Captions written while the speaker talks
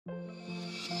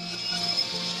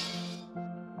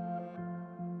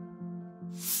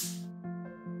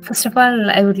First of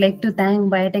all, I would like to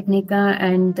thank Biotecnika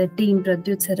and the team,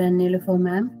 Pradyut sir and Nilufer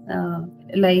ma'am.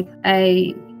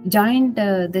 I joined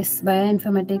this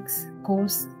bioinformatics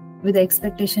course with the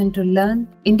expectation to learn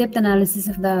in-depth analysis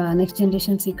of the next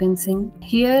generation sequencing.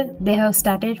 Here, they have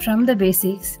started from the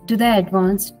basics to the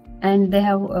advanced, and they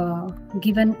have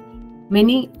given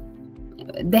many.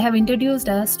 They have introduced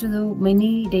us to the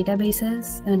many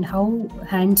databases and how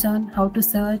hands-on, how to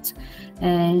search,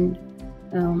 and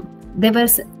they were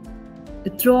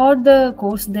throughout the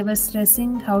course they were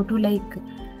stressing how to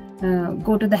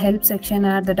go to the help section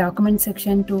or the document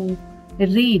section to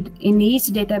read in each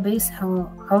database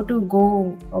how to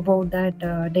go about that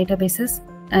databases.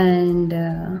 And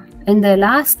in the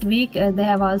last week they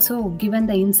have also given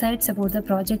the insights about the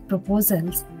project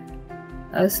proposals,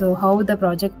 so how the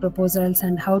project proposals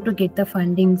and how to get the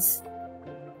fundings,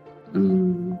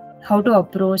 how to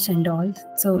approach and all.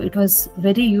 So it was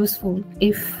very useful.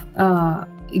 If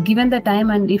given the time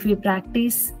and if we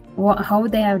practice how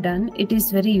they have done, it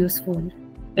is very useful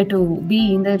to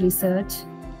be in the research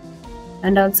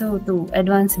and also to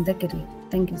advance in the career.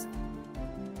 Thank you, sir.